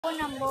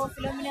நம்ம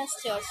Philomena's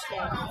churchல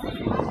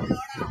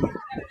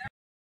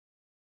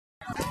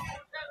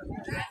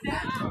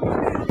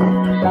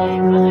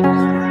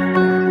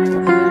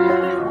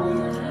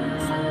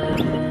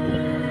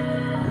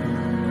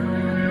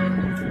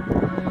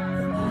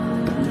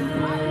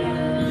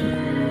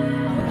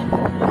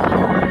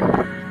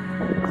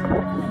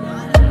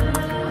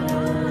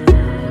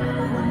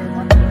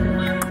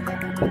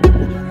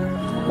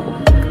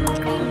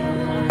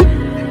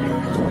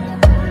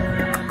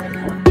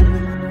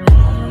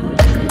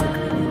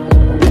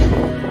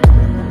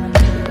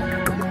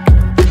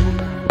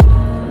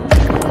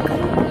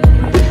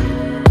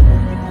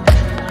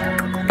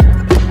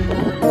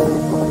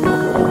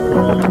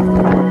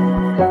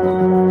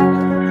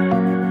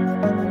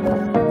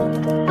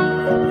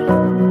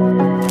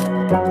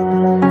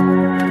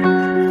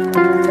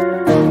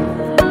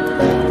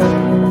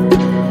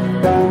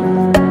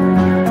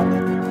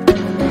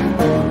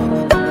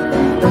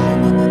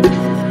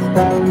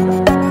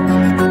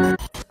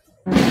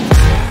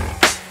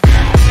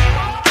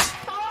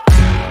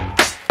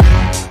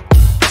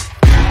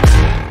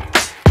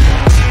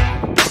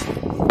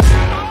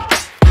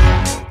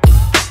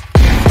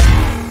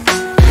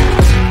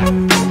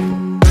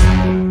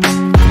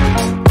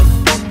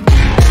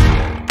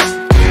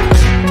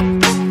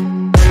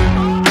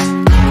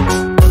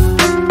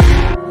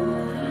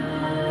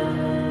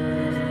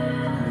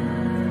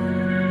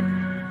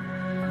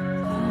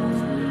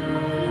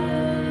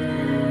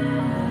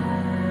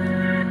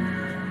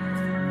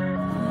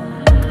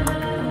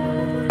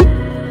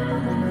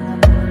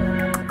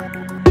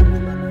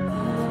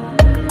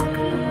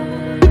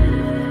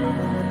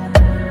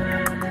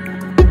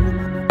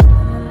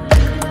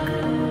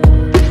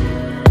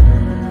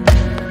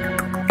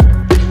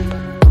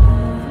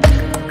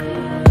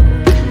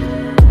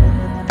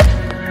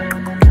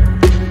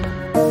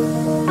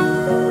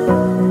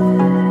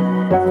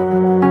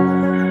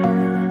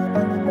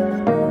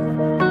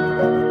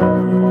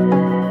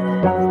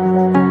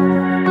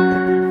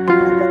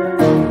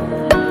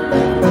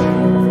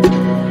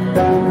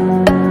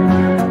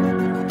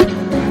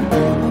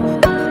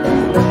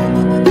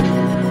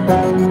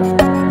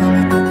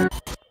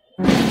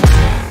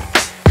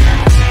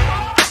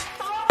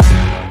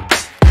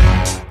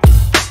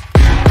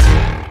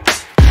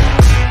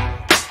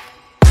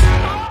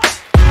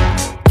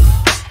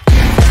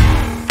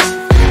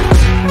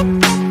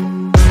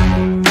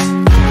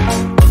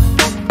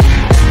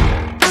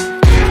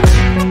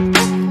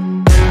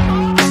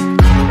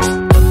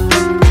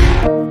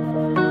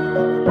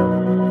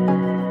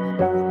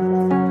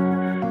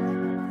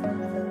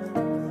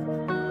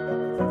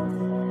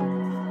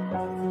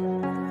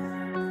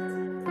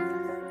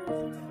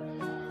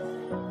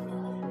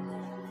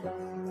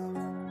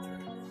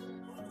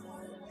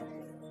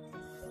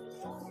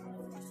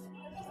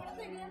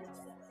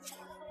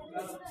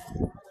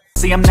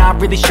See, I'm not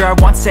really sure I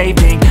want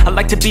saving. I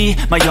like to be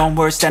my own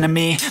worst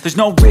enemy. There's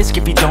no risk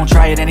if you don't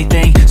try at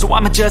anything, so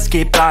I'ma just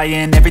keep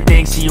buying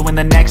everything. See you in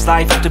the next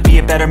life, hope to be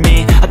a better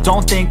me. I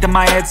don't think that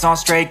my head's on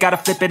straight. Gotta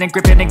flip it and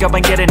grip it and go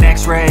and get an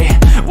x-ray.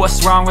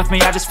 What's wrong with me?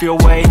 I just feel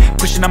weight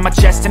pushing on my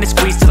chest and it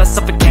squeezes till I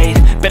suffocate.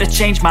 Better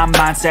change my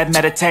mindset,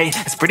 meditate.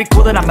 It's pretty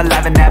cool that I'm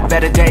alive and have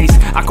better days.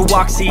 I could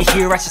walk, see,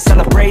 hear, I should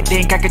celebrate.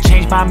 Think I could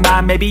change my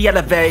mind, maybe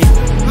elevate.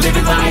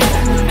 Living life,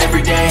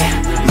 every day,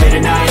 late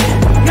at night,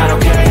 not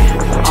okay.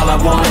 All I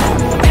want,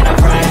 and I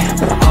pray,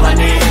 all I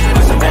need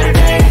are some better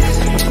days.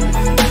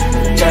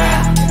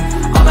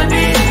 Yeah, all I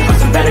need are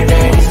some better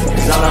days.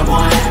 Cause all I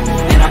want,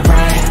 and I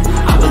pray,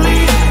 I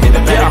believe in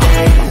the better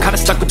days. Kinda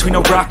stuck between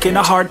a rock and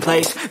a hard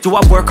place. Do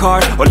I work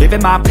hard or live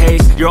at my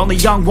pace? You're only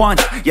young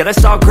once, yeah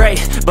that's all great,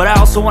 but I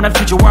also want a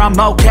future where I'm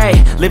okay.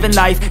 Living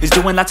life is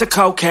doing lots of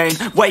cocaine.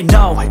 Wait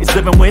no, it's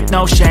living with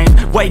no shame.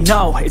 Wait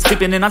no, it's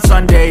sleeping in on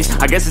Sundays.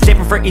 I guess it's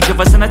different for each of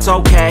us and that's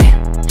okay.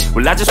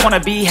 Well, I just wanna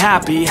be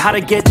happy. How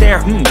to get there?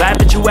 Glad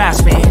that you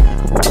asked me.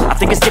 I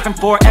think it's different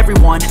for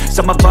everyone.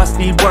 Some of us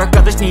need work,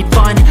 others need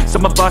fun.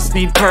 Some of us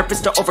need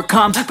purpose to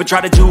overcome. But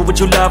try to do what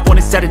you love when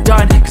it's said and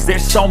done. Cause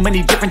there's so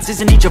many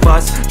differences in each of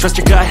us. Trust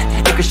your gut,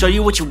 it can show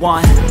you what you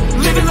want.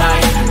 Living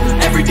life,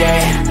 every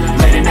day,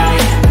 late at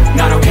night,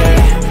 not okay.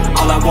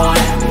 All I want,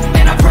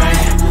 and I pray,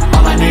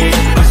 all I need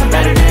are some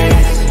better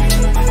days.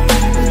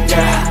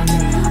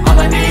 Yeah, all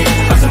I need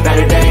are some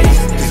better days.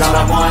 Cause all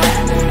I want,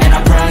 and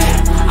I pray,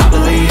 I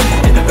believe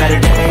in the better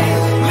days.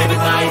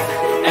 Living life,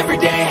 every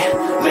day,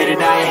 late at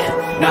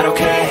night, not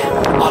okay.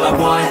 All I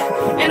want,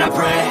 and I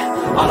pray,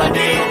 all I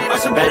need are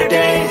some better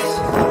days.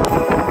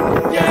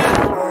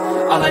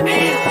 Yeah, all I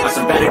need are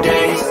some better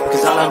days.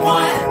 Cause all I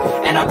want,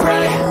 and I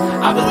pray,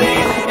 I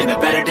believe in the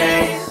better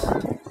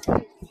days.